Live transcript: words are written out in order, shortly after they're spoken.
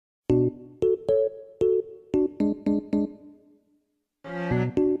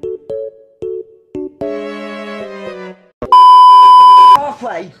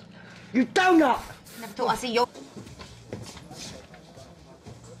halfway? You donut! Never thought I'd see your...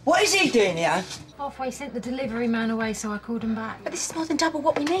 What is he doing here? Halfway sent the delivery man away, so I called him back. But this is more than double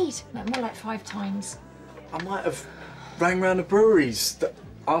what we need. No, more like 5 times. I might have rang round the breweries,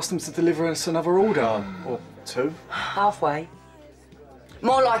 asked them to deliver us another order, or 2. Halfway?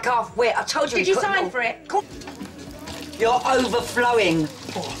 More like halfway. I told you. Did you sign for it? You're overflowing.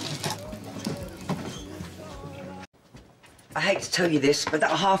 I hate to tell you this, but that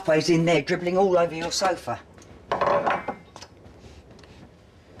halfway's in there dribbling all over your sofa.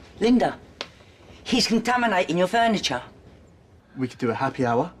 Linda, he's contaminating your furniture. We could do a happy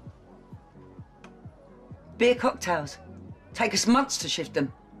hour. Beer cocktails. Take us months to shift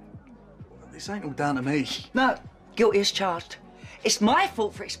them. This ain't all down to me. No, guilty as charged. It's my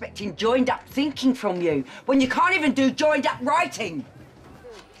fault for expecting joined-up thinking from you when you can't even do joined-up writing.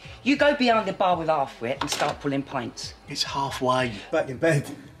 You go behind the bar with halfwit and start pulling pints. It's halfway. Back in bed.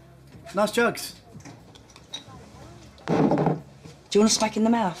 Nice jugs. Do you want a smack in the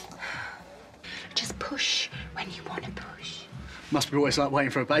mouth? Just push when you want to push. Must be what it's like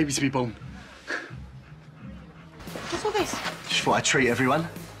waiting for a baby to be born. What's all this? Just thought I'd treat everyone.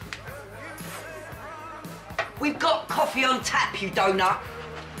 We've got coffee on tap, you donut.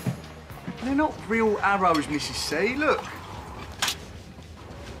 They're not real arrows, Mrs. C. Look.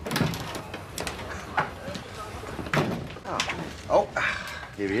 Oh,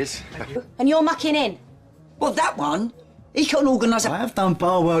 here he is. And you're mucking in? Well, that one, he can't organise I have done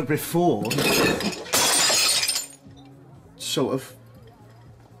bar work before. Sort of.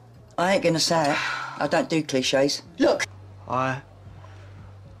 I ain't gonna say it. I don't do cliches. Look. I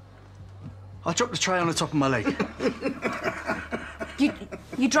dropped the tray on the top of my leg.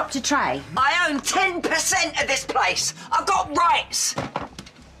 You dropped a tray? I own 10% of this place. I've got rights.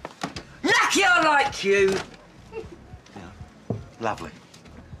 Lucky I like you. Yeah. Lovely.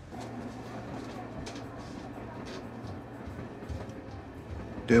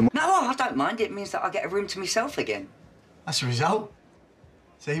 Doing what? No, I don't mind. It means that I get a room to myself again. That's the result.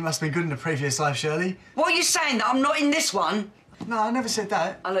 So you must have been good in the previous life, Shirley. What are you saying, that I'm not in this one? No, I never said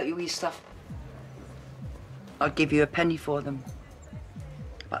that. I'll let you eat stuff. I'd give you a penny for them.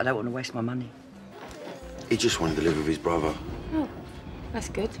 But I don't want to waste my money. He just wanted to live with his brother. Oh, that's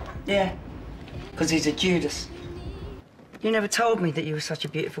good. Yeah, because he's a Judas. You never told me that you were such a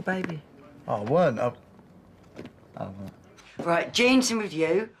beautiful baby. Oh, I weren't. Oh, well. Right, Jean's in with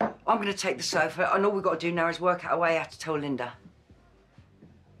you. I'm going to take the sofa, and all we've got to do now is work out a way how to tell Linda.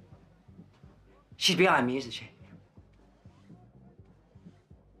 She's behind me, isn't she?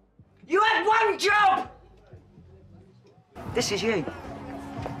 You had one job! This is you.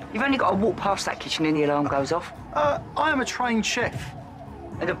 You've only got to walk past that kitchen and the alarm goes off. I am a trained chef.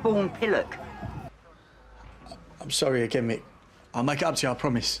 And a born pillock. I'm sorry again, Mick. I'll make it up to you, I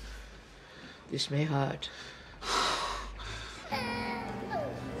promise. This may hurt.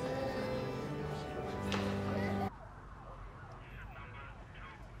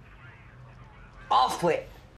 Halfwit.